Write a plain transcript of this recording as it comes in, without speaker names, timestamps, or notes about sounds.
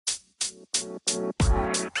You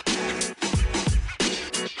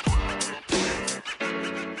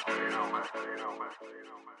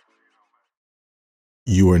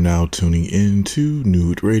are now tuning in to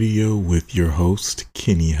Nude Radio with your host,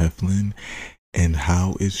 Kenny Heflin. And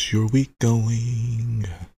how is your week going?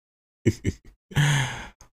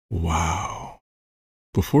 Wow.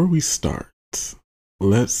 Before we start,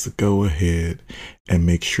 let's go ahead and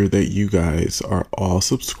make sure that you guys are all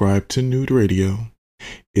subscribed to Nude Radio.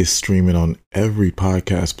 It's streaming on every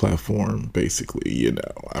podcast platform, basically,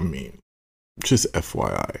 just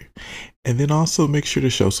FYI. And then also make sure to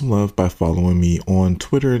show some love by following me on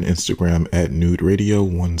Twitter and Instagram at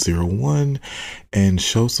NudeRadio101, and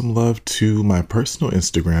show some love to my personal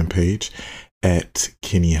Instagram page at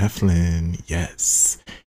Kenny Heflin. Yes.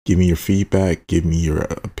 Give me your feedback. Give me your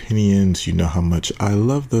opinions. You know how much I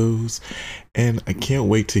love those. And I can't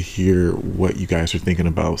wait to hear what you guys are thinking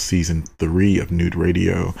about season 3 of Nude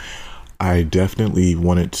Radio. I definitely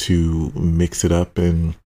wanted to mix it up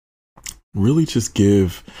and really just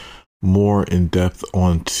give more in depth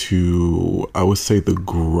onto, I would say, the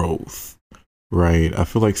growth, right? I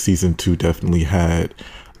feel like season 2 definitely had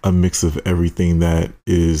a mix of everything that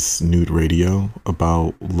is Nude Radio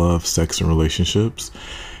about love, sex, and relationships.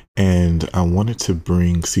 And I wanted to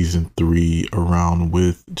bring season 3 around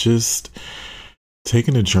with just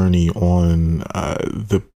taking a journey on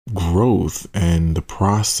the growth and the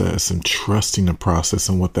process and trusting the process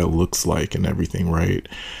and what that looks like and everything, right?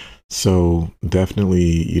 So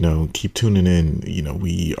definitely, keep tuning in.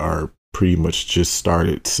 We are pretty much just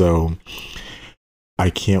started. So I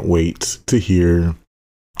can't wait to hear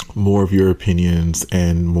more of your opinions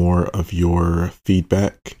and more of your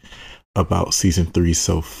feedback about season 3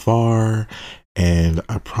 so far. And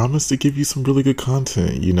I promise to give you some really good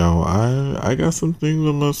content. I got some things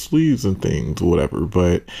on my sleeves and things, whatever.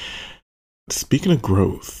 But speaking of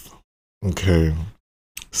growth, okay.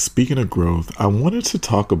 Speaking of growth, I wanted to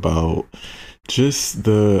talk about just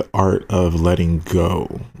the art of letting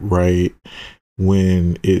go, right?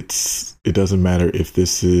 When it doesn't matter if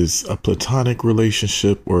this is a platonic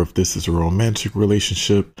relationship or if this is a romantic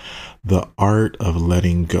relationship, the art of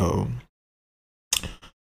letting go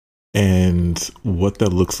and what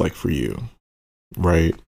that looks like for you,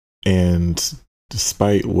 right? And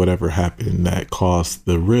despite whatever happened that caused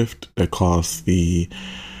the rift, that caused the,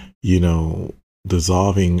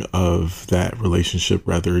 dissolving of that relationship,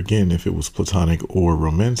 rather, again, if it was platonic or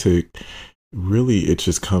romantic, really it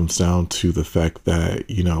just comes down to the fact that,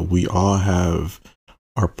 we all have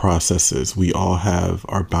our processes, we all have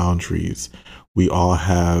our boundaries, we all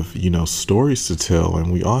have, stories to tell,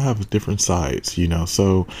 and we all have different sides,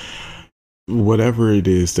 so whatever it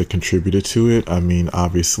is that contributed to it,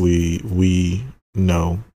 obviously we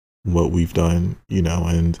know what we've done,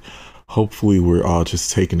 and hopefully we're all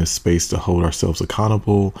just taking a space to hold ourselves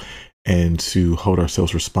accountable and to hold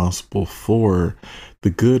ourselves responsible for the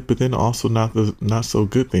good, but then also not so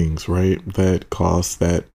good things, right? That cause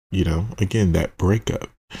that, again, that breakup.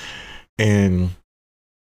 And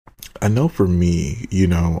I know for me,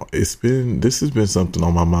 this has been something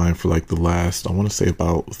on my mind for like the last, I want to say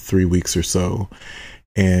about 3 weeks or so.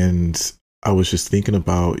 And I was just thinking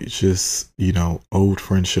about just, old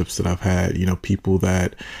friendships that I've had, people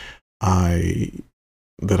that I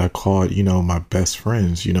called, my best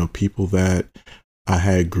friends, people that I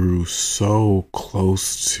had grew so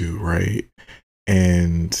close to, right?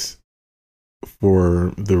 And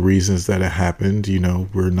for the reasons that it happened,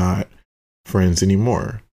 we're not friends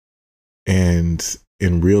anymore. And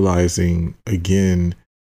in realizing again,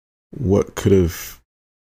 what could have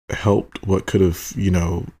helped, what could have,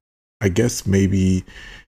 I guess maybe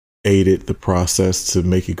aided the process to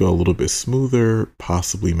make it go a little bit smoother,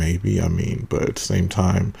 possibly, maybe, but at the same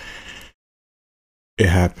time, it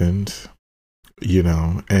happened,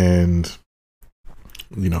 and,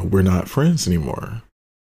 we're not friends anymore.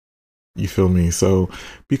 You feel me? So,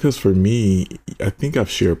 because for me, I think I've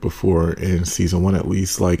shared before in season 1, at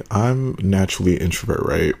least, like I'm naturally an introvert,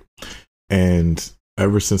 right? And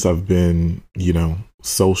ever since I've been,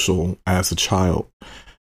 social as a child,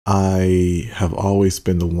 I have always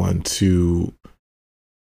been the one to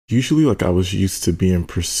usually, like, I was used to being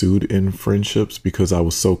pursued in friendships because I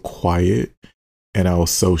was so quiet and I was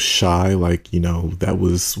so shy. Like, that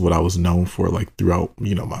was what I was known for, like throughout,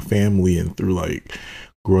 my family and through like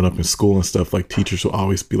growing up in school and stuff. Like teachers will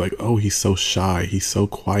always be like, oh, he's so shy, he's so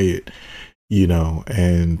quiet,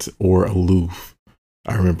 and or aloof.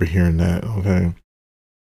 I remember hearing that. Okay.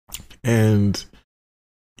 And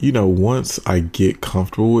once I get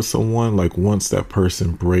comfortable with someone, like once that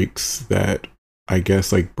person breaks that, I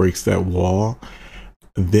guess, like breaks that wall,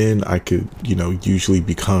 then I could, usually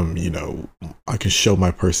become, I can show my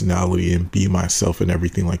personality and be myself and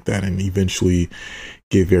everything like that, and eventually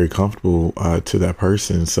get very comfortable to that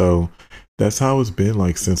person. So that's how it's been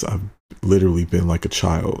like since I've literally been like a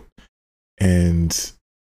child. And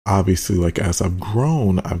obviously, like as I've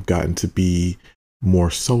grown, I've gotten to be more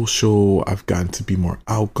social. I've gotten to be more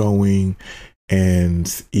outgoing.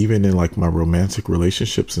 And even in like my romantic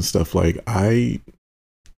relationships and stuff, like I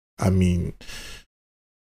mean,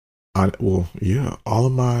 well, yeah, all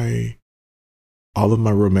of my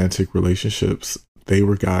romantic relationships, they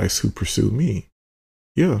were guys who pursued me.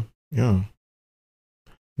 Yeah, yeah.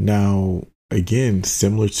 Now, again,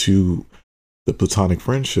 similar to the platonic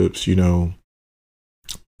friendships,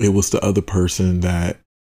 it was the other person that,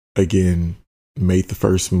 again, made the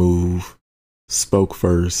first move, spoke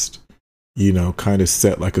first, kind of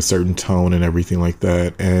set like a certain tone and everything like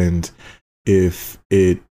that. And if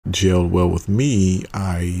it gelled well with me,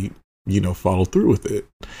 I, follow through with it.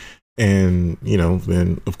 And,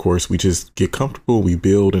 then of course we just get comfortable, we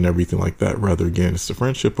build and everything like that. Rather, again, it's a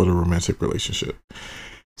friendship or a romantic relationship.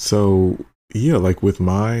 So yeah, like with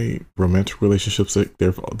my romantic relationships, like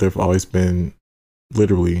there've always been,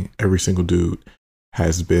 literally every single dude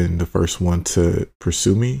has been the first one to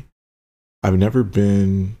pursue me. I've never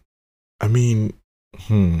been, I mean,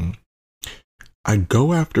 I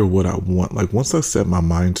go after what I want. Like once I set my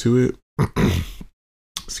mind to it,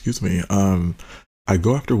 excuse me, I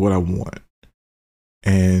go after what I want.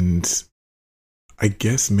 And I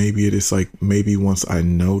guess maybe it is like, maybe once I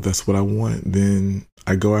know that's what I want, then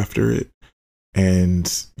I go after it. And,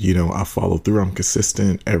 I follow through. I'm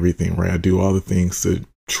consistent, everything, right? I do all the things to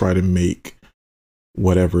try to make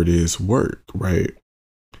whatever it is work, right?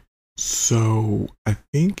 So I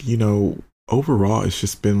think, overall, it's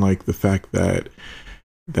just been like the fact that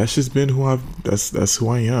that's just been that's who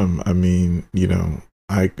I am. I mean,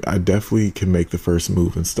 I definitely can make the first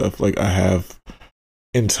move and stuff, like I have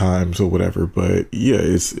in times or whatever. But yeah,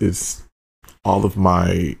 it's all of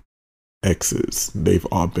my exes, they've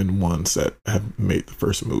all been ones that have made the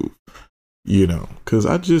first move, because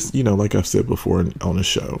I just, like I've said before on the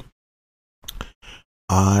show,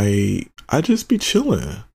 I just be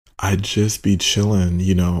chilling. I just be chilling,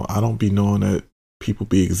 I don't be knowing that people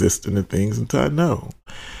be existing and things until I know.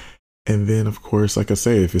 And then of course, like I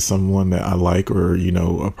say, if it's someone that I like, or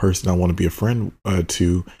a person I want to be a friend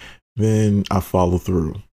to, then I follow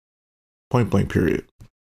through, point blank period.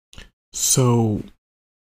 So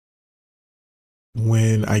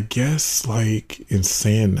when, I guess, like in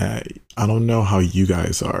saying that, I don't know how you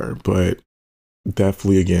guys are, but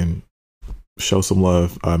definitely, again, show some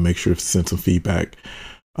love, make sure to send some feedback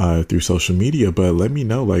through social media, but let me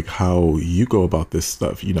know like how you go about this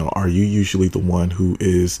stuff. Are you usually the one who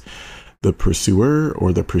is the pursuer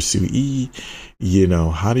or the pursuee?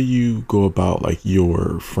 How do you go about like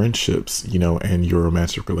your friendships, and your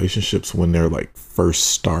romantic relationships when they're like first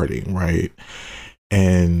starting, right?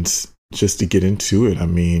 And just to get into it, I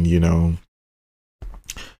mean,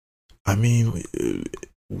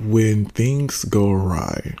 when things go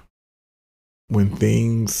awry, when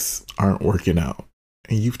things aren't working out,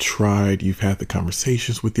 and you've had the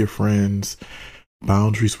conversations with your friends,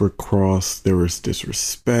 boundaries were crossed, there was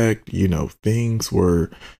disrespect, things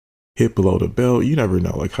were hit below the belt. You never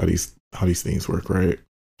know like how these things work, right?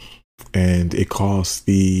 And it caused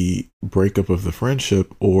the breakup of the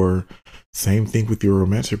friendship, or same thing with your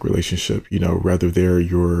romantic relationship, whether they're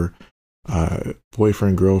your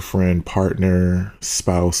boyfriend, girlfriend, partner,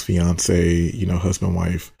 spouse, fiance, husband,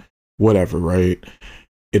 wife, whatever, right?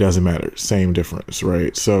 It doesn't matter. Same difference,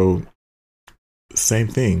 right? So same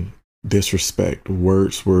thing, disrespect,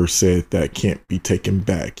 words were said that can't be taken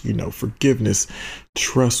back, forgiveness,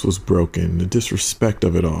 trust was broken, the disrespect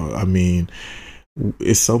of it all. I mean,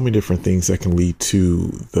 it's so many different things that can lead to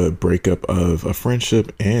the breakup of a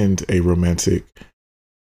friendship and a romantic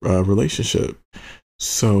relationship.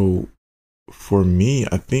 So for me,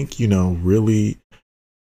 I think, really,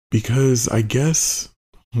 because I guess,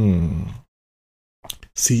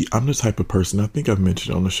 see, I'm the type of person, I think I've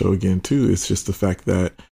mentioned on the show again too, it's just the fact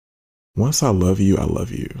that once I love you, I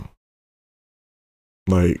love you.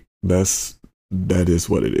 Like that is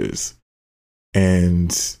what it is.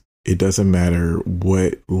 And it doesn't matter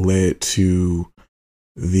what led to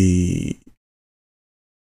the,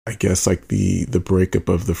 I guess, like the breakup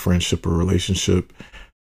of the friendship or relationship.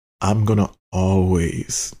 I'm gonna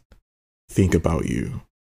always think about you.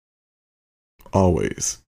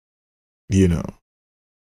 Always.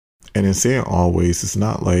 And in saying always, it's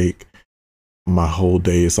not like my whole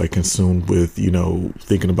day is like consumed with,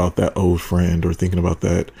 thinking about that old friend or thinking about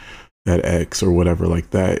that ex or whatever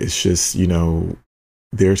like that. It's just,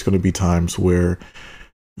 there's going to be times where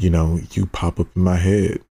you pop up in my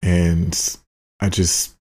head and I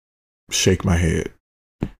just shake my head,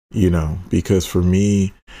 because for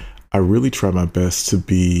me, I really try my best to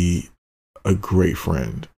be a great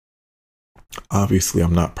friend. Obviously,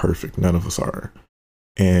 I'm not perfect. None of us are.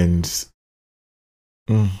 And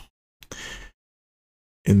mm,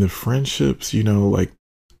 in the friendships, like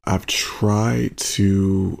I've tried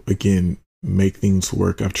to, again, make things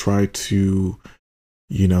work. I've tried to,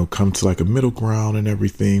 come to like a middle ground and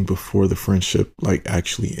everything before the friendship like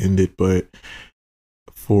actually ended. But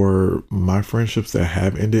for my friendships that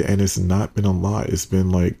have ended, and it's not been a lot, it's been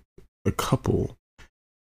like a couple.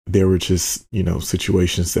 There were just,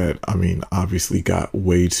 situations that, I mean, obviously got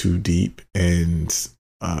way too deep and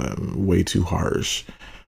way too harsh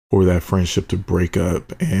for that friendship to break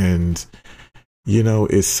up. And,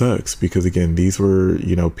 it sucks because, again, these were,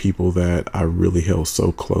 people that I really held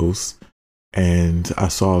so close. And I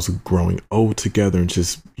saw us growing old together and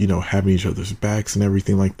just, having each other's backs and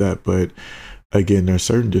everything like that. But again, there are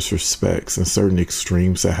certain disrespects and certain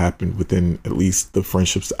extremes that happen within at least the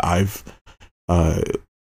friendships I've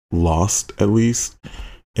lost, at least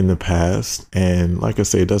in the past. And like I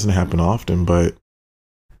say, it doesn't happen often, but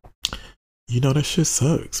that shit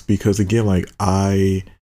sucks because, again, like I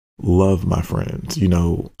love my friends,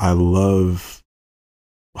 I love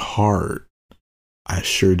hard. I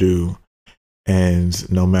sure do.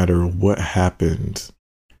 And no matter what happened,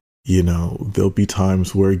 there'll be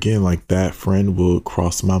times where, again, like that friend will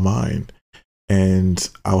cross my mind and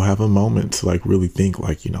I'll have a moment to like really think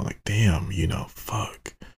like, like, damn,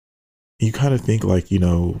 fuck. You kind of think like,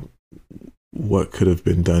 what could have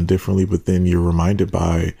been done differently, but then you're reminded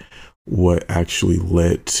by what actually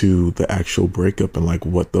led to the actual breakup and like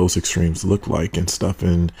what those extremes look like and stuff.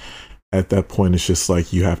 And at that point, it's just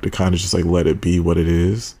like you have to kind of just like let it be what it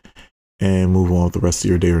is and move on with the rest of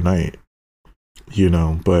your day or night,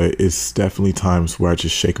 but it's definitely times where I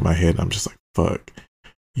just shake my head and I'm just like, fuck,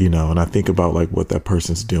 and I think about like what that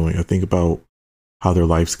person's doing. I think about how their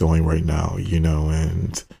life's going right now,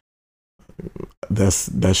 and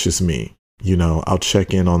that's just me. I'll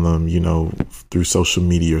check in on them, through social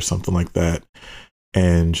media or something like that.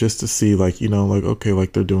 And just to see like, like, okay,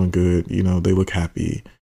 like they're doing good, they look happy.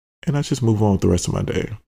 And I just move on with the rest of my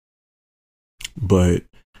day. But,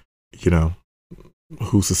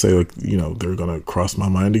 who's to say like, they're going to cross my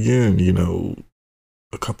mind again,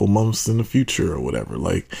 a couple months in the future or whatever.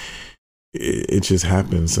 Like it just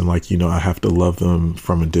happens. And like, I have to love them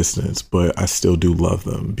from a distance, but I still do love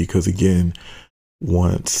them because, again,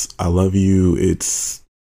 once I love you, it's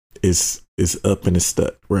up and it's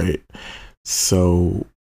stuck, right? So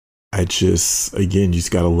I just, again, you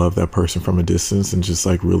just got to love that person from a distance and just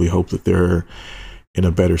like really hope that they're in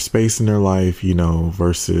a better space in their life,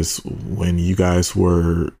 versus when you guys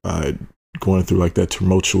were going through like that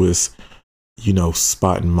tumultuous,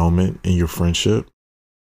 spot and moment in your friendship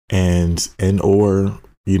and or,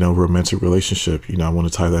 romantic relationship, I want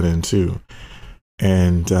to tie that in too.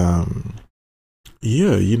 And,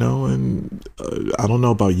 yeah, and I don't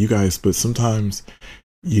know about you guys, but sometimes,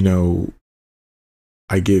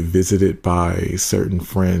 I get visited by certain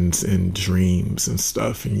friends in dreams and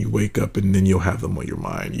stuff, and you wake up and then you'll have them on your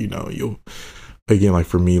mind, you'll, again, like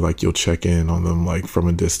for me, like you'll check in on them like from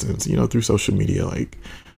a distance, through social media, like,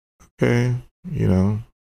 okay,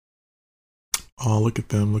 oh, look at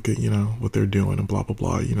them, look at, what they're doing and blah, blah,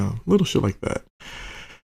 blah, little shit like that.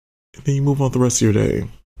 And then you move on the rest of your day.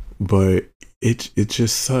 But it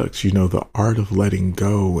just sucks, the art of letting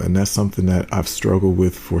go. And that's something that I've struggled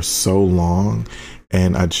with for so long.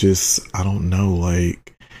 And I don't know,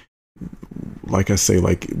 like I say,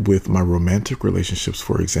 like with my romantic relationships,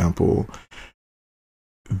 for example,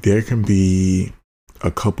 there can be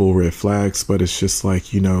a couple red flags, but it's just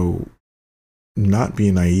like, not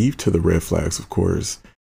being naive to the red flags, of course,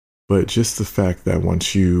 but just the fact that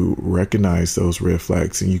once you recognize those red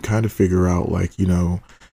flags and you kind of figure out like,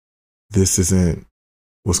 this isn't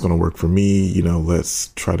what's going to work for me.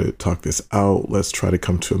 Let's try to talk this out. Let's try to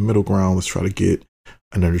come to a middle ground. Let's try to get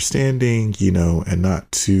an understanding, and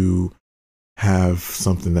not to have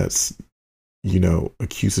something that's,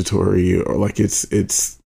 accusatory or like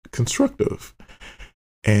it's constructive.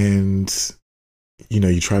 And,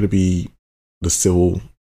 you try to be the civil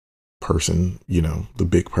person, the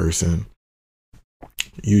big person.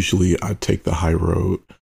 Usually I take the high road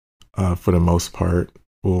for the most part.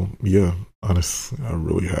 Well, yeah, honestly, I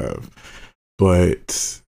really have.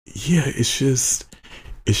 But yeah, it's just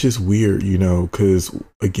weird, because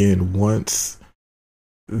again, once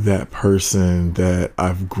that person that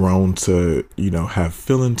I've grown to, have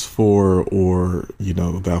feelings for or,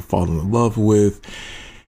 that I've fallen in love with,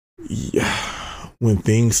 yeah, when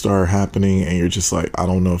things start happening and you're just like, I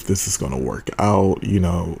don't know if this is going to work out,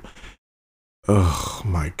 oh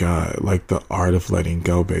my God, like the art of letting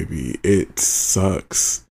go, baby. It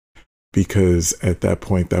sucks because at that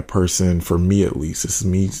point, that person, for me at least, this is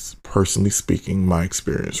me personally speaking, my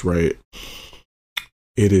experience, right?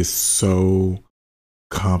 It is so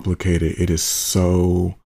complicated. It is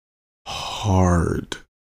so hard.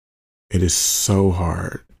 It is so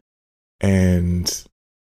hard. And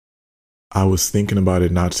I was thinking about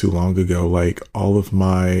it not too long ago. Like all of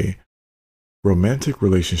my romantic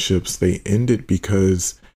relationships, they ended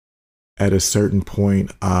because at a certain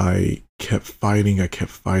point I kept fighting,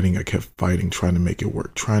 trying to make it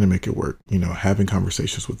work, having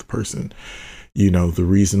conversations with the person. The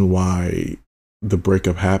reason why the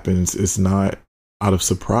breakup happens is not out of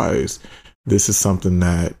surprise. This is something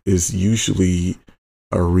that is usually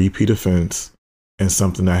a repeat offense and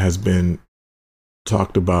something that has been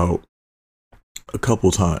talked about a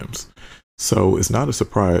couple times. So it's not a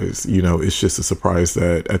surprise, it's just a surprise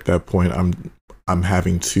that at that point I'm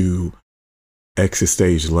having to exit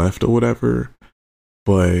stage left or whatever.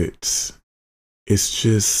 But it's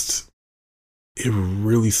just, it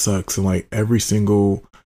really sucks. And like every single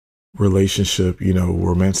relationship,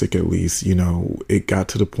 romantic at least, it got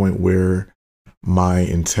to the point where my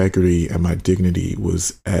integrity and my dignity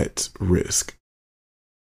was at risk.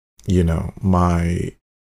 My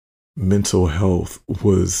mental health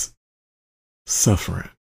was suffering.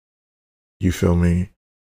 You feel me?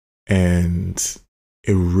 And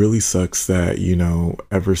it really sucks that,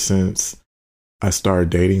 ever since I started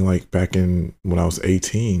dating, like back in when I was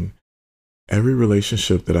 18, every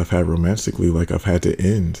relationship that I've had romantically, like I've had to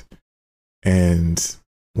end. And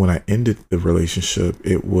when I ended the relationship,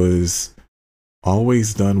 it was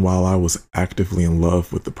always done while I was actively in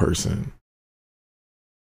love with the person.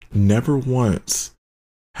 Never once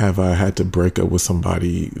have I had to break up with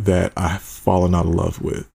somebody that I've fallen out of love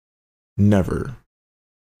with. Never.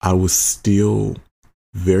 I was still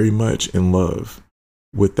very much in love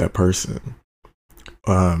with that person.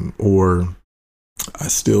 Or I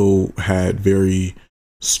still had very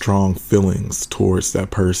strong feelings towards that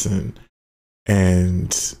person.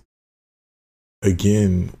 And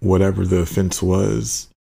again, whatever the offense was,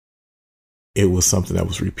 it was something that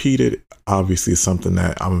was repeated. Obviously, it's something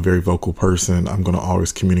that I'm a very vocal person. I'm going to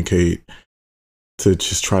always communicate to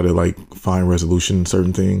just try to like find resolution in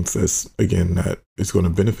certain things. That's again, that is going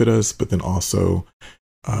to benefit us, but then also,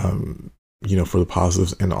 for the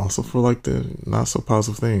positives and also for like the not so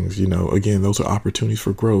positive things, again, those are opportunities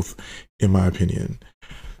for growth, in my opinion.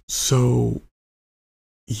 So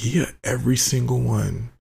yeah, every single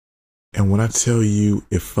one. And when I tell you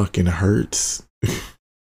it fucking hurts,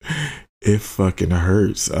 it fucking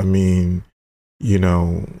hurts. I mean,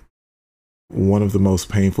 one of the most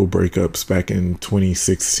painful breakups back in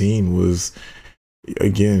 2016 was,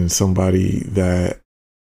 again, somebody that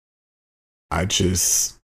I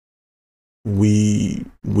just, we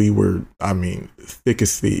were, thick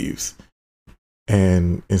as thieves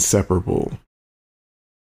and inseparable.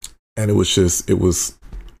 And it was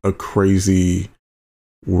a crazy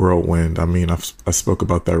whirlwind. I spoke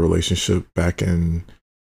about that relationship back in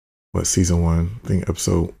season 1, I think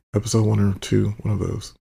episode 1 or 2, one of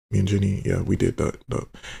those. Me and Jenny, yeah, we did that.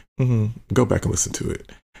 Go back and listen to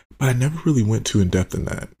it. But I never really went too in depth in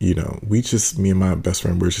that. Me and my best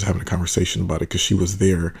friend, we were just having a conversation about it because she was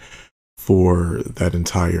there for that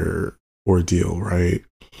entire ordeal, right?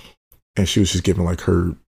 And she was just giving like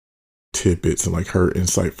her tidbits and like her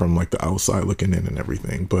insight from like the outside looking in and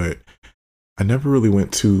everything. But I never really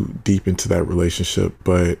went too deep into that relationship.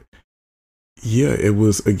 But yeah, it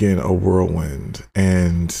was again a whirlwind,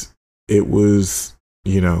 and it was,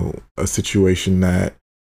 a situation that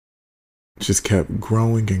just kept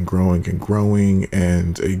growing and growing and growing.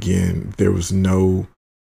 And again, there was no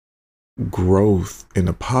growth in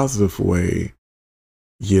a positive way,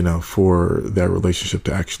 for that relationship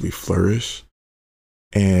to actually flourish.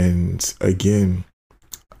 And again,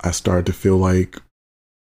 I started to feel like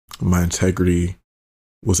my integrity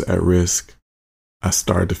was at risk. I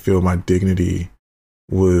started to feel my dignity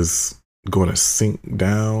was going to sink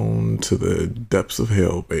down to the depths of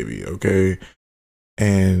hell, baby. Okay.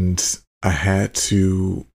 And I had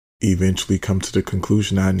to eventually come to the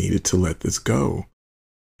conclusion I needed to let this go,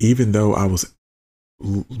 even though I was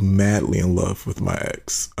madly in love with my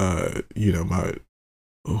ex, who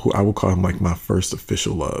I would call him like my first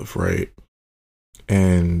official love. Right.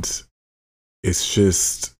 And it's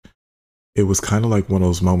just, it was kind of like one of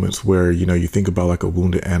those moments where, you think about like a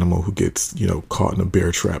wounded animal who gets, caught in a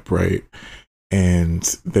bear trap, right? And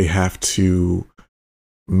they have to,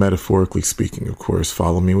 metaphorically speaking, of course,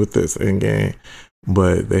 follow me with this again,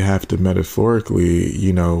 but they have to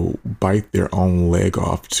metaphorically, bite their own leg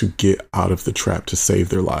off to get out of the trap to save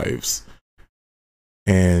their lives.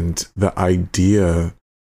 And the idea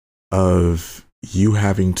of you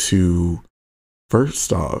having to,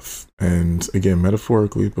 first off, and again,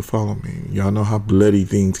 metaphorically, but follow me, y'all know how bloody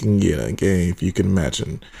things can get, okay, if you can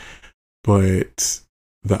imagine. But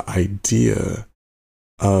the idea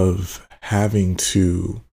of having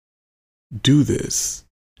to do this,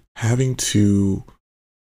 having to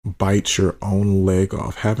bite your own leg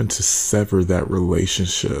off, having to sever that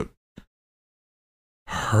relationship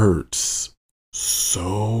hurts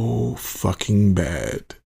so fucking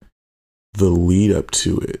bad. The lead up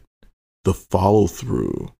to it, the follow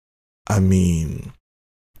through. I mean,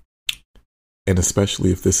 and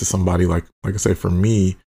especially if this is somebody like I say, for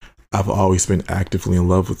me, I've always been actively in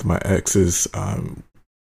love with my exes.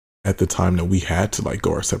 At the time that we had to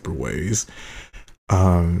go our separate ways,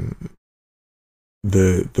 the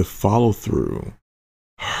follow through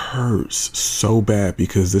hurts so bad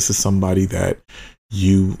because this is somebody that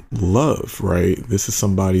you love, right? This is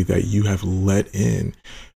somebody that you have let in,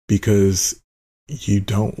 because you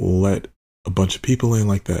don't let a bunch of people in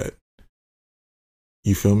like that.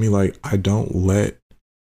 You feel me? I don't let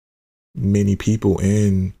many people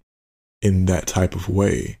in that type of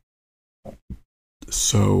way.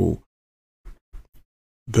 So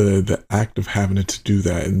the act of having to do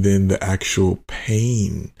that, and then the actual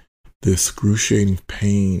pain, the excruciating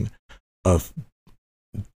pain of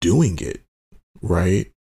doing it, right?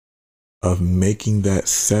 Of making that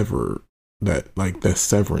that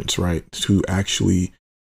severance, right? To actually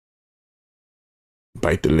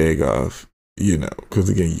bite the leg off, because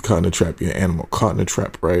again, you're caught in a trap, you're an animal caught in a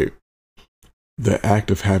trap, right? The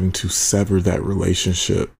act of having to sever that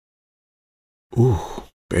relationship, ooh,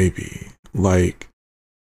 baby,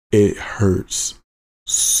 it hurts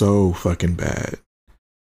so fucking bad.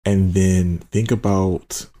 And then think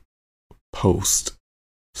about post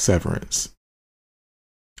severance,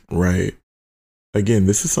 right? Again,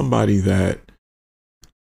 this is somebody that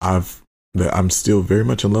I'm still very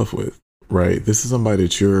much in love with, right? This is somebody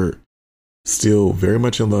that you're still very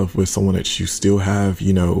much in love with, someone that you still have,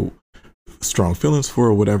 strong feelings for,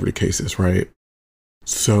 or whatever the case is, right?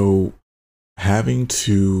 So having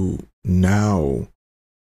to now,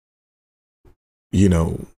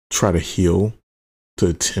 try to heal, to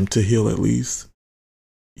attempt to heal at least,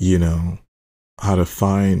 how to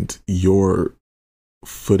find your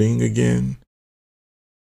footing again,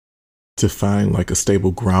 to find a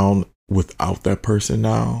stable ground without that person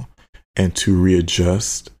now, and to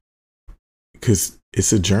readjust, because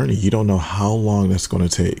it's a journey. You don't know how long that's going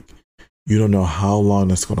to take. You don't know how long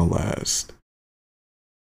that's going to last.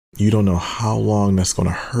 You don't know how long that's going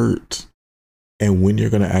to hurt, and when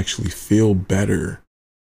you're going to actually feel better,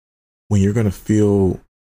 when you're going to feel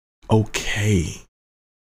okay.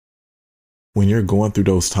 When you're going through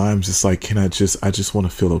those times, it's I just want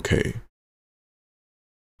to feel okay.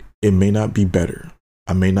 It may not be better.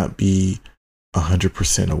 I may not be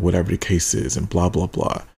 100% or whatever the case is, and blah, blah,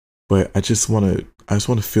 blah. But I just want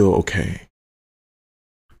to feel okay.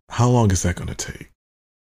 How long is that going to take?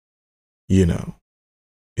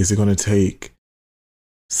 Is it going to take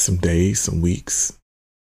some days, some weeks,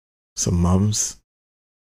 some months?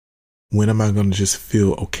 When am I going to just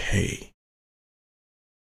feel okay?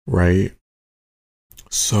 Right?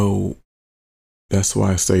 So that's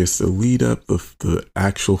why I say it's the lead up, the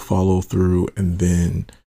actual follow through, and then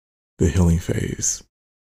the healing phase.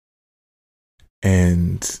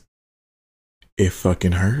 And it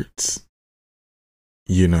fucking hurts.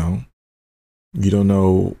 You don't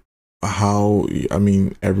know how,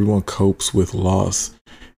 everyone copes with loss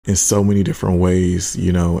in so many different ways,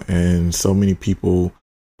 and so many people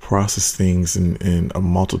process things in a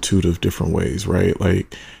multitude of different ways, right?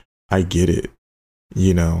 I get it.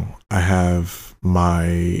 I have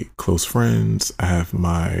my close friends, I have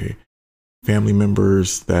my family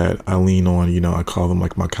members that I lean on, I call them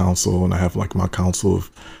my counsel, and I have my counsel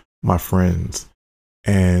of my friends,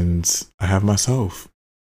 and I have myself.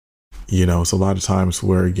 It's a lot of times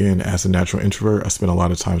where, again, as a natural introvert, I spend a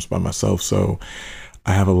lot of times by myself. So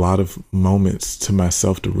I have a lot of moments to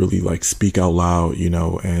myself to really speak out loud,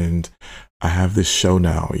 and I have this show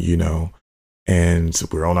now, and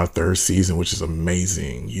we're on our third season, which is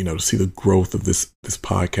amazing, to see the growth of this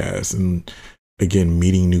podcast. And again,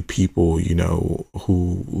 meeting new people,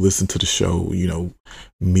 who listen to the show,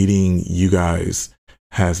 meeting you guys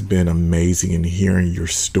has been amazing, and hearing your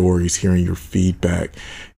stories, hearing your feedback,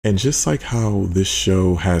 and just how this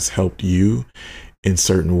show has helped you in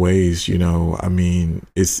certain ways,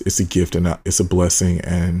 it's a gift and it's a blessing.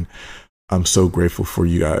 And I'm so grateful for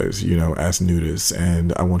you guys, you know, as nudists.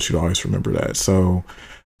 And I want you to always remember that. So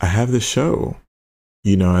I have this show,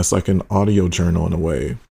 you know, it's like an audio journal in a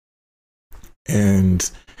way. And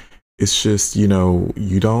it's just, you know,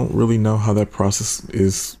 you don't really know how that process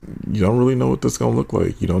is. You don't really know what that's going to look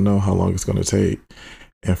like. You don't know how long it's going to take.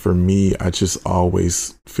 And for me, I just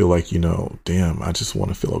always feel like, you know, damn, I just want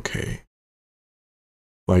to feel okay.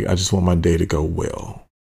 Like, I just want my day to go well,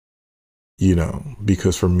 you know,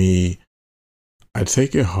 because for me, I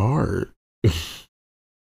take it hard.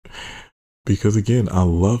 Because again, I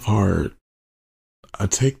love hard. I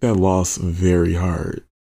take that loss very hard.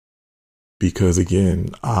 Because again,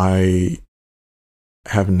 I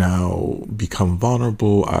have now become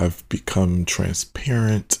vulnerable. I've become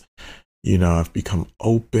transparent. You know, I've become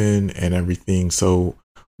open and everything. So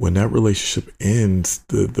when that relationship ends,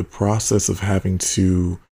 the process of having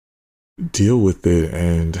to deal with it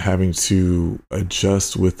and having to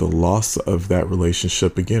adjust with the loss of that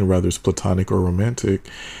relationship, again, whether it's platonic or romantic,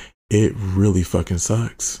 it really fucking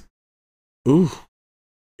sucks. Ooh,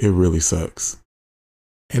 it really sucks.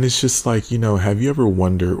 And it's just like, you know, have you ever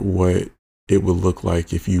wondered what it would look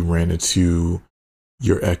like if you ran into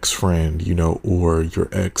your ex-friend, you know, or your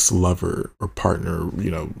ex-lover or partner, you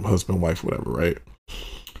know, husband, wife, whatever, right?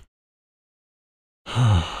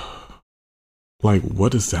 Like,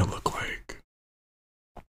 what does that look like?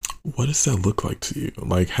 What does that look like to you?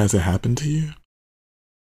 Like, has it happened to you?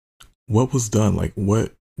 What was done? Like,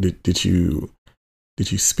 what did you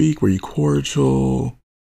speak? Were you cordial?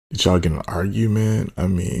 Did y'all get an argument? I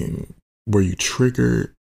mean, were you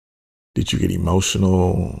triggered? Did you get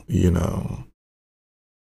emotional? You know,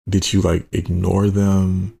 did you like ignore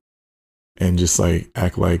them and just like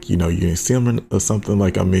act like, you know, you didn't see them or something?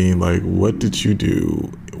 Like, I mean, like, what did you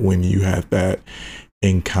do when you had that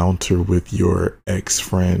encounter with your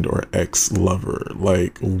ex-friend or ex-lover?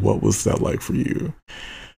 Like, what was that like for you?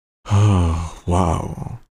 Oh,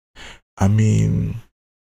 wow. I mean,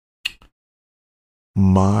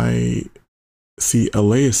 LA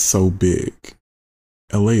is so big.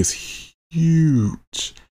 LA is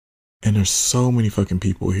huge. And there's so many fucking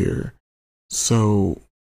people here. So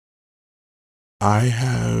I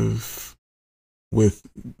have, with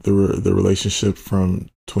the relationship from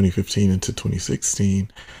 2015 into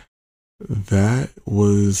 2016, that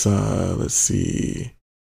was, let's see,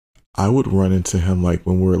 I would run into him like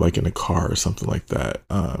when we were like in a car or something like that.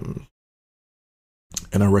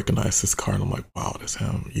 And I recognized this car and I'm like, wow, that's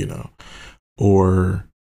him, you know. Or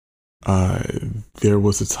there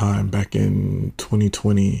was a time back in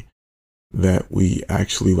 2020 that we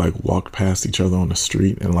actually like walked past each other on the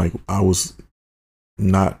street, and like I was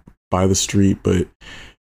not by the street, but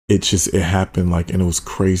it happened, like, and it was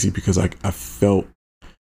crazy because like I felt,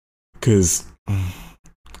 because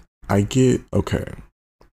I get, okay,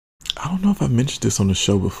 I don't know if I mentioned this on the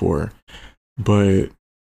show before, but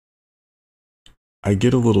I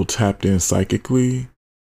get a little tapped in psychically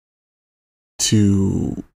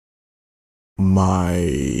to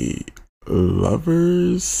my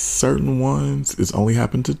lovers, certain ones. It's only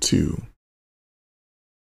happened to two.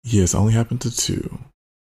 Yes, only happened to two.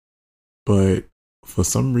 But for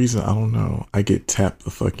some reason, I don't know, I get tapped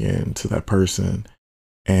the fuck into that person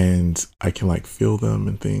and I can like feel them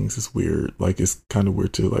and things. It's weird. Like, it's kind of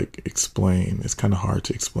weird to like explain. It's kind of hard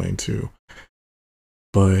to explain too.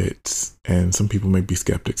 But, and some people may be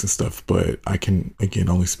skeptics and stuff, but I can, again,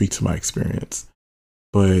 only speak to my experience.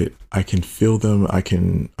 But I can feel them. I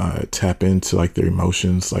can tap into like their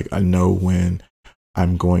emotions. Like, I know when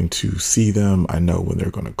I'm going to see them. I know when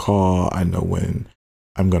they're going to call. I know when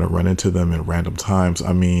I'm going to run into them in random times.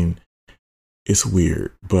 I mean, it's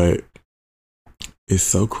weird, but it's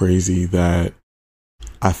so crazy that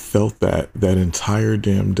I felt that entire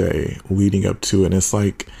damn day leading up to it. And it's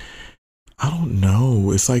like, I don't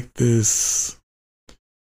know. It's like this,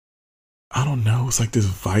 I don't know. It's like this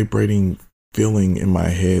vibrating feeling in my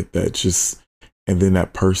head that just, and then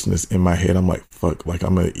that person is in my head. I'm like, fuck, like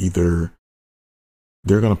I'm gonna either,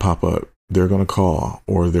 they're going to pop up, they're going to call,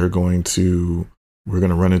 or we're going to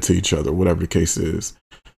run into each other, whatever the case is.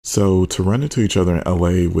 So to run into each other in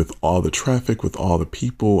LA with all the traffic, with all the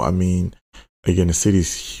people, I mean, again, the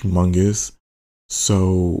city's humongous.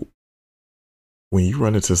 So when you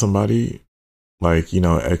run into somebody like, you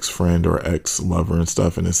know, ex-friend or ex-lover and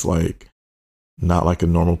stuff, and it's like not like a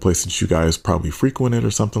normal place that you guys probably frequented or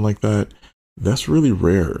something like that, that's really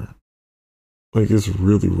rare. Like, it's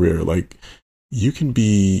really rare. Like, you can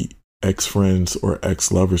be ex-friends or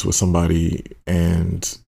ex-lovers with somebody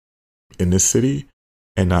and in this city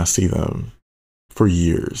and not see them for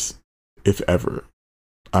years, if ever.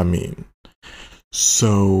 I mean,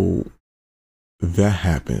 so that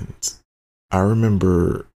happens. I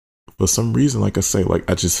remember for some reason, like I say, like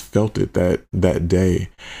I just felt it that day.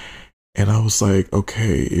 And I was like,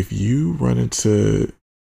 okay, if you run into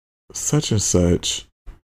such and such,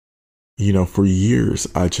 for years,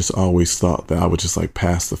 I just always thought that I would just like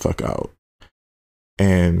pass the fuck out.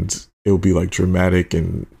 And it would be like dramatic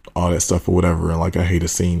and all that stuff or whatever. And like, I hate a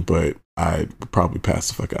scene, but I would probably pass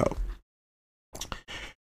the fuck out.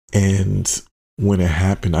 And when it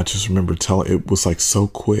happened, I just remember it was like so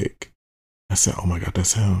quick. I said, oh my God,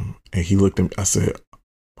 that's him. And he looked at me. I said, oh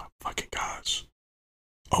my fucking gosh.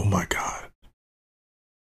 Oh my God.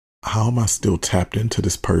 How am I still tapped into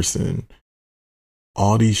this person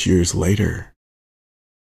all these years later?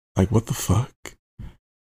 Like, what the fuck?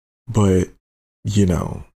 But,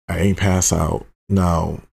 I ain't pass out.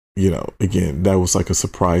 Now, again, that was like a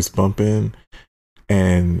surprise bump in.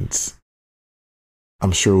 And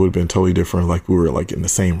I'm sure it would have been totally different. Like we were like in the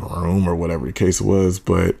same room or whatever the case was.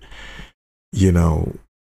 But,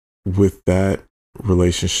 with that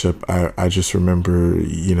relationship, I just remember,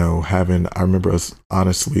 I remember us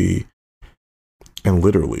honestly and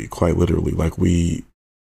literally, quite literally, like we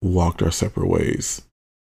walked our separate ways,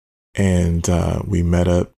 and we met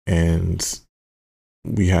up and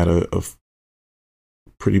we had a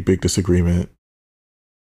pretty big disagreement,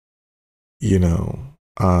 yeah,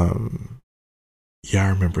 I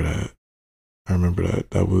remember that.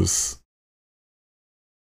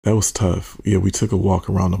 That was tough. Yeah, we took a walk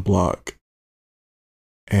around the block,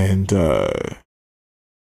 and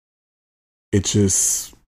it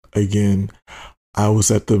just, again, I was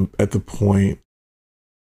at the point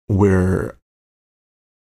where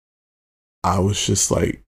I was just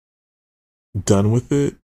like done with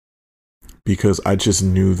it, because I just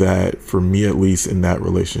knew that for me, at least in that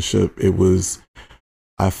relationship,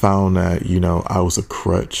 I found that, I was a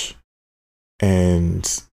crutch. And,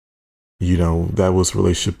 that was a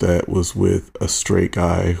relationship that was with a straight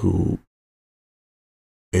guy who,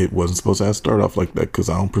 it wasn't supposed to start off like that, because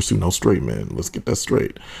I don't pursue no straight men. Let's get that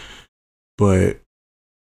straight. But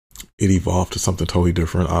it evolved to something totally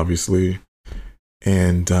different, obviously.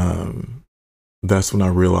 And that's when I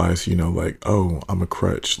realized, like, oh, I'm a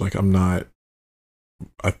crutch. Like, I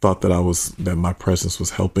thought that my presence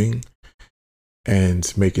was helping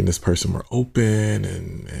and making this person more open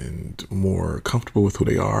and more comfortable with who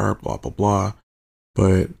they are, blah, blah, blah.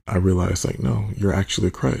 But I realized, like, no, you're actually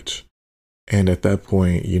a crutch. And at that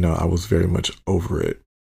point, I was very much over it.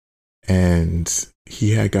 And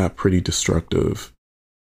he had got pretty destructive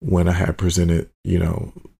when I had presented,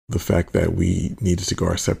 the fact that we needed to go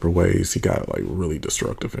our separate ways. He got like really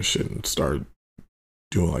destructive and shit and started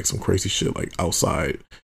doing like some crazy shit, like outside,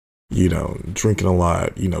 drinking a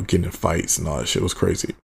lot, getting in fights and all that shit was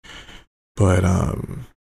crazy. But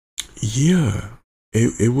yeah,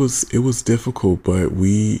 it was difficult, but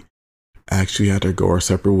we actually had to go our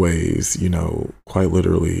separate ways, quite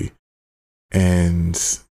literally.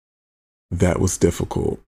 And that was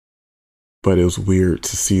difficult. But it was weird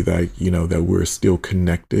to see that, that we're still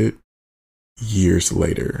connected years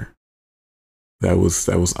later. That was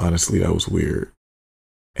honestly, that was weird.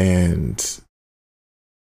 And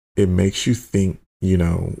it makes you think,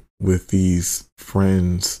 with these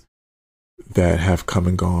friends that have come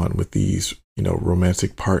and gone, with these,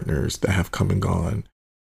 romantic partners that have come and gone,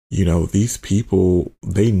 these people,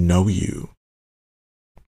 they know you.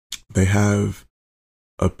 They have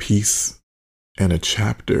a piece and a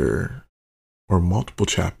chapter or multiple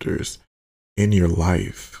chapters in your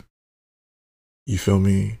life. You feel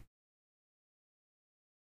me?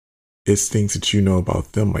 It's things that you know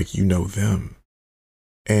about them, like you know them.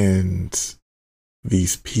 And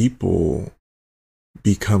these people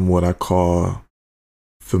become what I call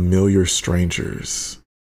familiar strangers.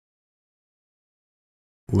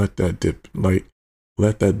 Let that dip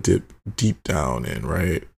deep down in,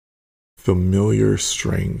 right? Familiar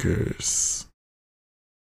strangers.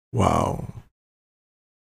 Wow.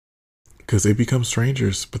 Because they become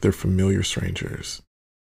strangers, but they're familiar strangers.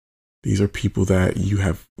 These are people that you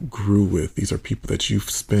have grew with. These are people that you've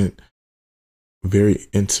spent very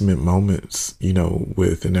intimate moments,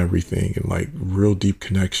 with and everything, and like real deep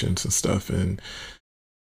connections and stuff. And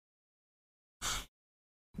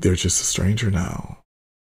they're just a stranger now.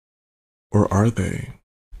 Or are they?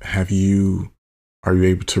 Are you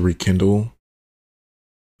able to rekindle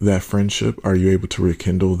that friendship? Are you able to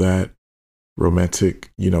rekindle that romantic,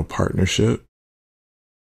 partnership?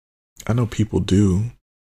 I know people do,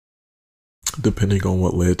 depending on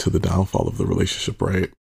what led to the downfall of the relationship, right?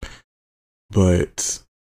 But,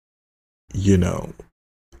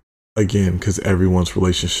 again, because everyone's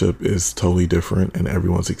relationship is totally different and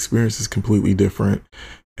everyone's experience is completely different,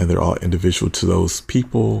 and they're all individual to those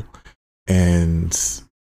people. And,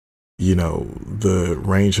 the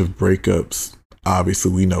range of breakups,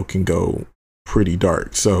 obviously, we know can go pretty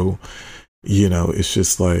dark. So, it's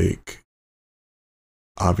just like,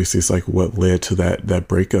 obviously, it's like what led to that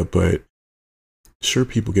breakup. But sure,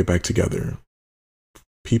 people get back together.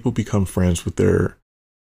 People become friends with their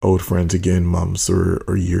old friends again months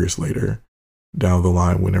or years later down the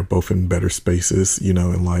line when they're both in better spaces,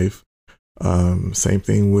 in life. Same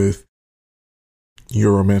thing with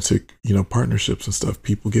your romantic, partnerships and stuff.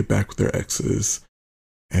 People get back with their exes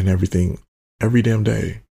and everything every damn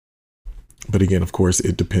day. But again, of course,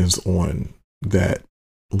 it depends on that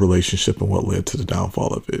relationship and what led to the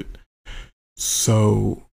downfall of it.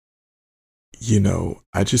 So,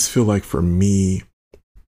 I just feel like for me,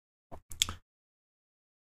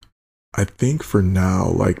 I think for now,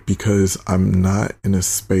 like, because I'm not in a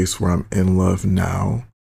space where I'm in love now,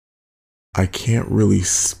 I can't really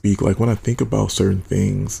speak. Like, when I think about certain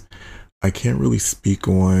things, I can't really speak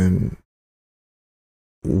on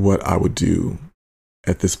what I would do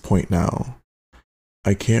at this point now.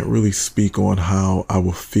 I can't really speak on how I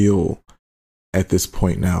will feel at this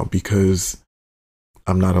point now because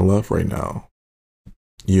I'm not in love right now,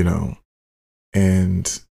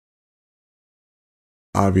 and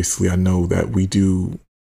obviously I know that we do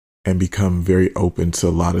and become very open to a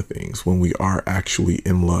lot of things when we are actually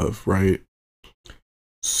in love, right?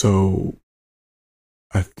 So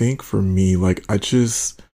I think for me, like, I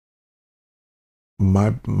just,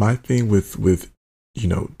 my thing with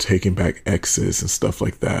taking back exes and stuff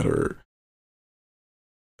like that, or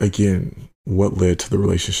again, what led to the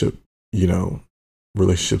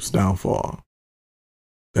relationship's downfall,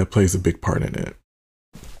 that plays a big part in it.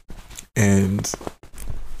 And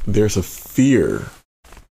there's a fear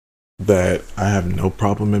that I have no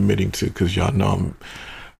problem admitting to, because y'all know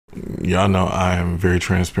I am very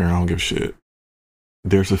transparent. I don't give a shit.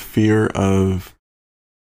 There's a fear of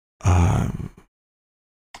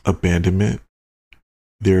abandonment.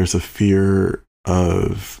 There's a fear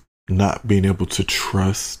of not being able to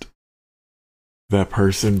trust that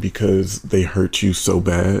person because they hurt you so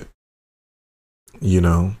bad.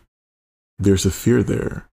 There's a fear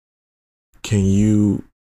there. Can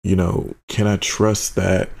I trust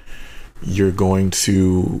that you're going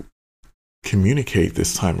to communicate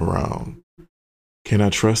this time around? Can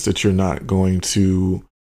I trust that you're not going to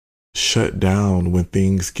shut down when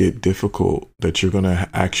things get difficult, that you're going to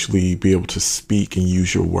actually be able to speak and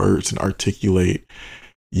use your words and articulate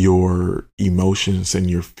your emotions and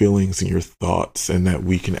your feelings and your thoughts, and that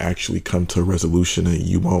we can actually come to a resolution and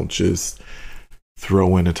you won't just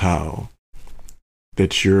throw in a towel,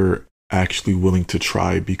 that you're actually willing to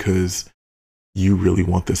try because you really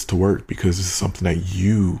want this to work, because this is something that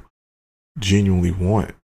you genuinely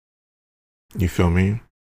want. You feel me?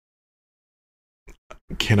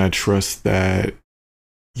 Can I trust that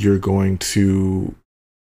you're going to,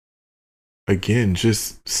 again,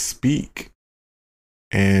 just speak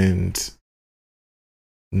and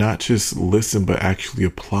not just listen, but actually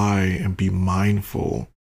apply and be mindful?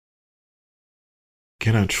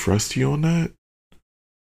 Can I trust you on that?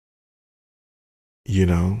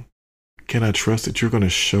 Can I trust that you're going to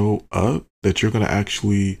show up, that you're going to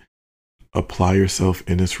actually apply yourself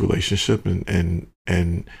in this relationship, and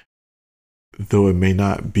though it may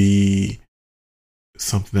not be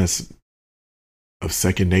something that's of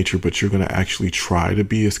second nature, but you're going to actually try to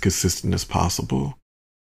be as consistent as possible,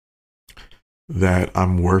 that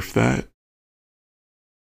I'm worth that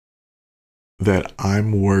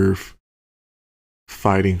I'm worth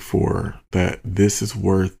fighting for, that this is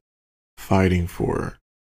worth fighting for,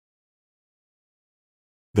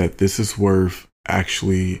 that this is worth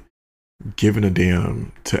actually giving a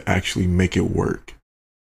damn to actually make it work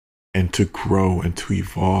and to grow and to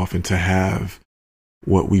evolve and to have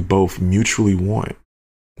what we both mutually want,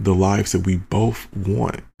 the lives that we both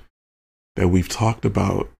want, that we've talked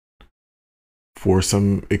about for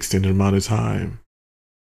some extended amount of time.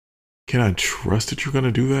 Can I trust that you're going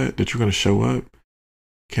to do that, that you're going to show up?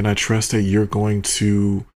 Can I trust that you're going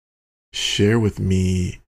to share with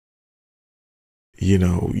me,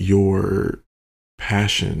 your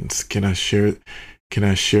passions? Can I share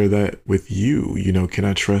that with you? Can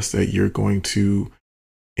I trust that you're going to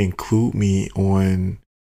include me on,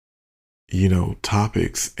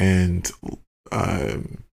 topics and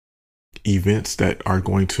events that are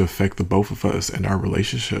going to affect the both of us and our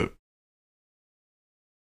relationship?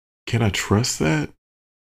 Can I trust that?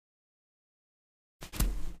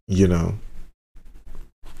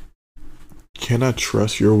 Can I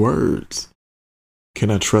trust your words?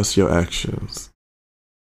 Can I trust your actions?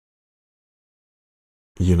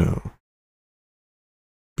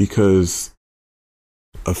 Because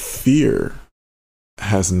A fear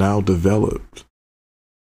has now developed.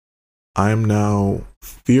 I am now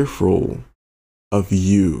fearful of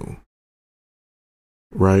you,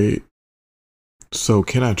 right? So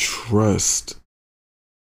can I trust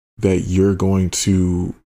that you're going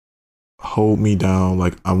to hold me down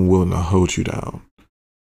like I'm willing to hold you down?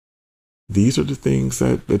 These are the things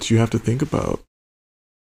that you have to think about,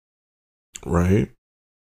 right?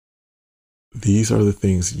 These are the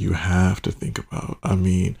things you have to think about. I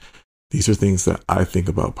mean, these are things that I think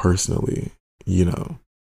about personally,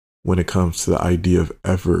 when it comes to the idea of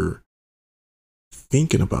ever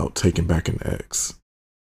thinking about taking back an ex,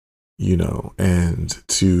 and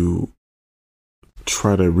to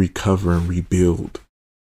try to recover and rebuild.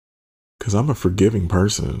 Because I'm a forgiving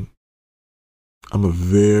person. I'm a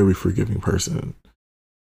very forgiving person.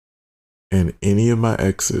 And any of my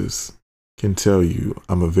exes can tell you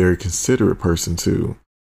I'm a very considerate person too,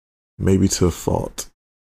 maybe to a fault.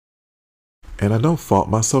 And I don't fault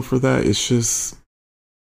myself for that. It's just,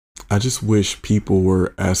 I just wish people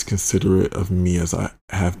were as considerate of me as I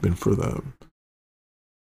have been for them.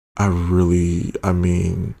 I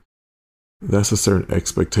mean, that's a certain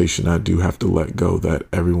expectation I do have to let go, that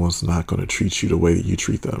everyone's not going to treat you the way that you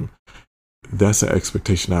treat them. That's an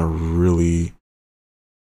expectation I really,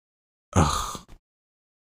 I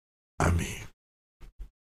mean,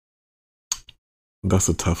 that's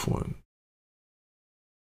a tough one.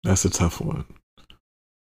 That's a tough one.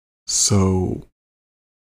 So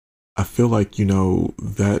I feel like,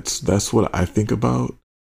 that's what I think about,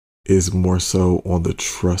 is more so on the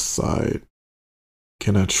trust side.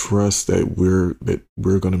 Can I trust that we're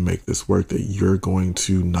going to make this work, that you're going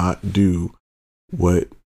to not do what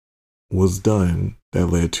was done that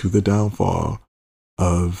led to the downfall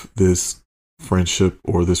of this friendship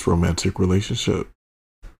or this romantic relationship?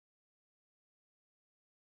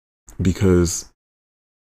 Because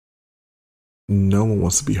no one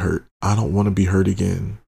wants to be hurt. I don't want to be hurt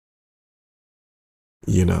again.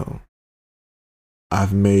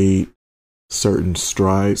 I've made certain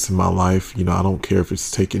strides in my life. I don't care if it's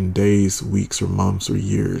taken days, weeks, or months, or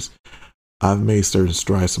years. I've made certain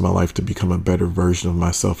strides in my life to become a better version of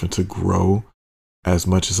myself and to grow as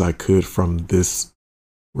much as I could from this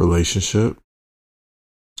relationship.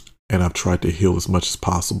 And I've tried to heal as much as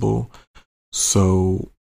possible. So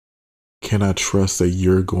can I trust that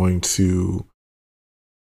you're going to,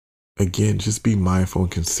 again, just be mindful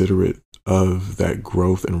and considerate of that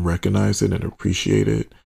growth and recognize it and appreciate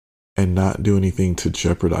it, and not do anything to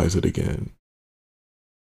jeopardize it again?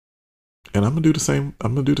 And I'm gonna do the same.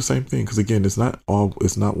 I'm gonna do the same thing, because again, it's not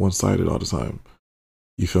one-sided all the time.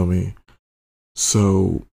 You feel me?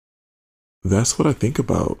 So that's what I think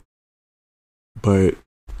about. But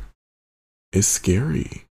it's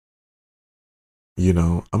scary.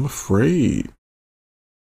 I'm afraid.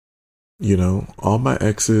 All my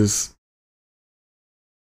exes,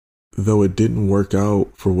 though it didn't work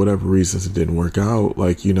out for whatever reasons, it didn't work out.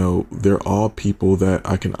 They're all people that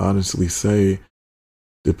I can honestly say,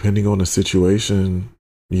 depending on the situation,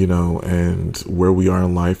 and where we are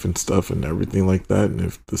in life and stuff and everything like that, and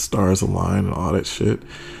if the stars align and all that shit,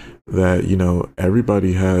 that,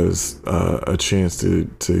 everybody has a chance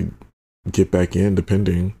to get back in,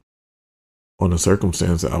 depending on the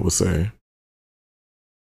circumstance, I would say.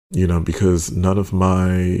 Because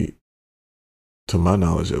to my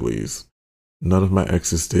knowledge at least, none of my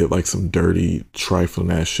exes did like some dirty,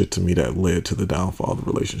 trifling ass shit to me that led to the downfall of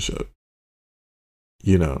the relationship.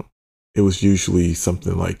 It was usually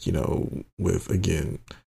something like, with, again,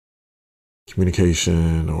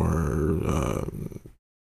 communication, or,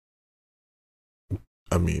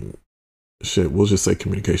 we'll just say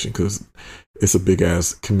communication, because it's a big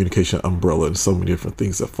ass communication umbrella and so many different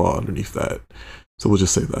things that fall underneath that. So we'll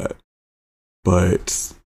just say that.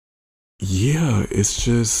 But yeah, it's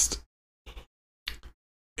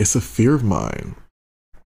a fear of mine.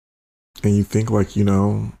 And you think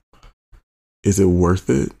is it worth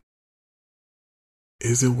it?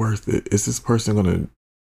 Is it worth it? Is this person going to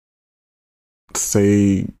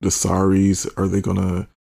say the sorries? Are they going to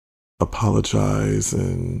apologize?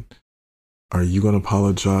 And are you going to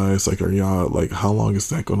apologize? Are y'all, how long is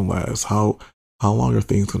that going to last? How long are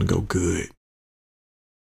things going to go good?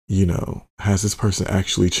 Has this person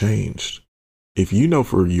actually changed? If you know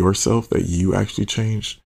for yourself that you actually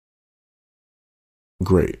changed,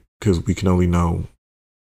 great, because we can only know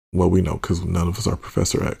what we know, because none of us are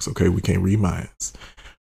Professor X, okay? We can't read minds.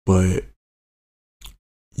 But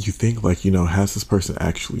you think has this person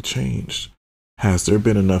actually changed? Has there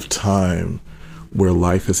been enough time where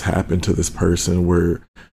life has happened to this person, where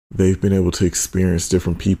they've been able to experience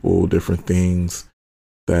different people, different things,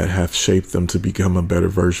 that have shaped them to become a better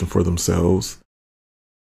version for themselves,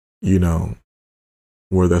 you know,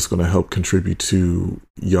 where that's going to help contribute to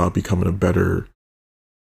y'all becoming a better,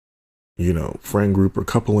 you know, friend group or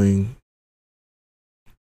coupling.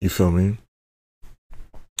 You feel me?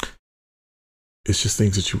 It's just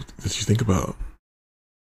things that you think about.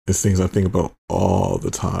 It's things I think about all the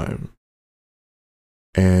time.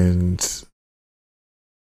 And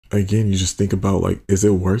again, you just think about, like, is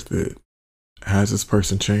it worth it? Has this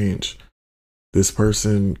person changed? This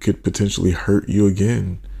person could potentially hurt you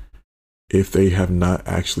again if they have not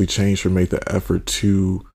actually changed or made the effort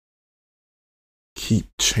to keep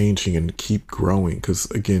changing and keep growing. Because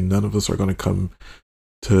again, none of us are going to come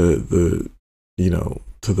to the, you know,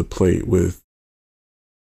 to the plate with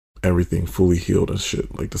everything fully healed and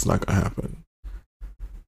shit. Like, that's not gonna happen.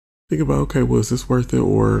 Think about, okay, well, is this worth it,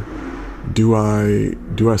 or do I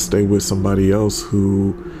stay with somebody else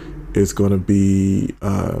who is going to be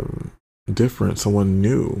different, someone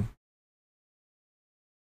new,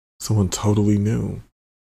 someone totally new?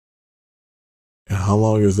 And how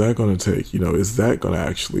long is that going to take? You know, is that going to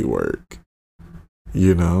actually work?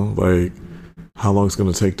 You know, like, how long is it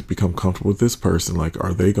going to take to become comfortable with this person? Like,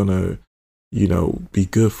 are they going to, you know, be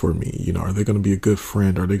good for me? You know, are they going to be a good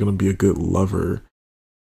friend? Are they going to be a good lover?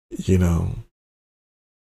 You know,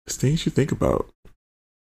 it's things you think about.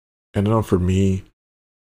 And I know for me,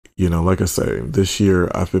 you know, like I say, this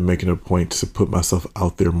year I've been making a point to put myself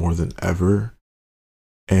out there more than ever.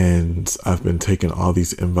 And I've been taking all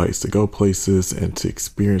these invites to go places and to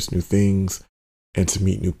experience new things and to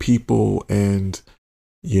meet new people. And,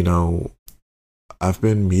 you know, I've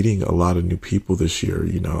been meeting a lot of new people this year.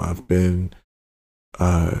 You know, I've been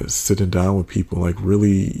sitting down with people, like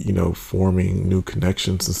really, you know, forming new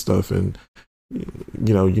connections and stuff. And,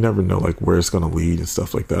 you know, you never know like where it's going to lead and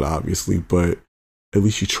stuff like that, obviously, but at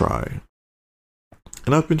least you try.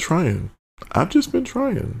 And I've been trying. I've just been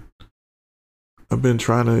trying. I've been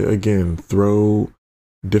trying to, again, throw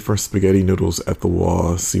different spaghetti noodles at the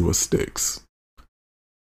wall, see what sticks.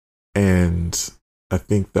 And I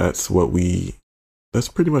think that's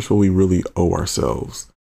pretty much what we really owe ourselves,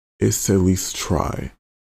 is to at least try.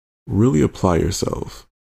 Really apply yourself.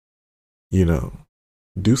 You know,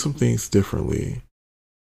 do some things differently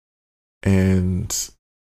and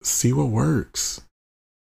see what works.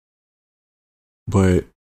 But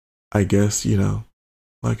I guess, you know,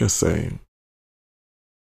 like I say,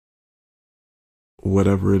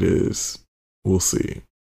 whatever it is, we'll see.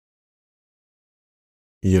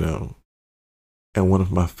 You know, and one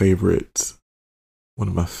of my favorite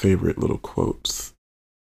little quotes,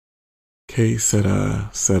 Kay said,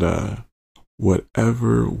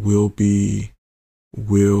 whatever will be,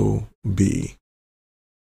 will be.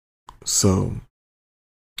 So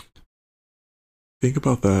think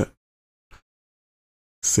about that.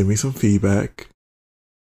 Send me some feedback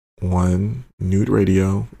on Nude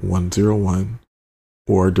Radio 101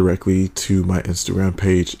 or directly to my Instagram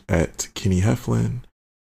page at Kenny Heflin.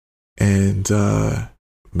 And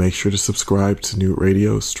make sure to subscribe to Nude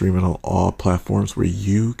Radio, streaming on all platforms where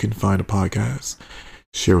you can find a podcast.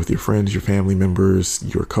 Share with your friends, your family members,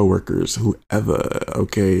 your coworkers, whoever.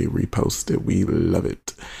 Okay, repost it. We love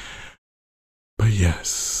it. But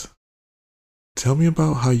yes, tell me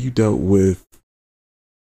about how you dealt with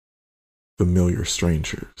familiar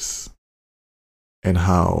strangers and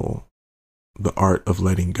how the art of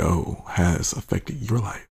letting go has affected your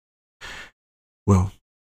life. Well,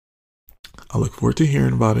 I look forward to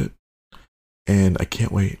hearing about it, and I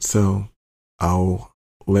can't wait. So I'll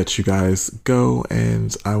let you guys go,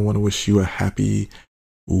 and I want to wish you a happy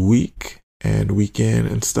week and weekend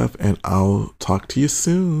and stuff, and I'll talk to you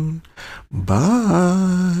soon. Bye.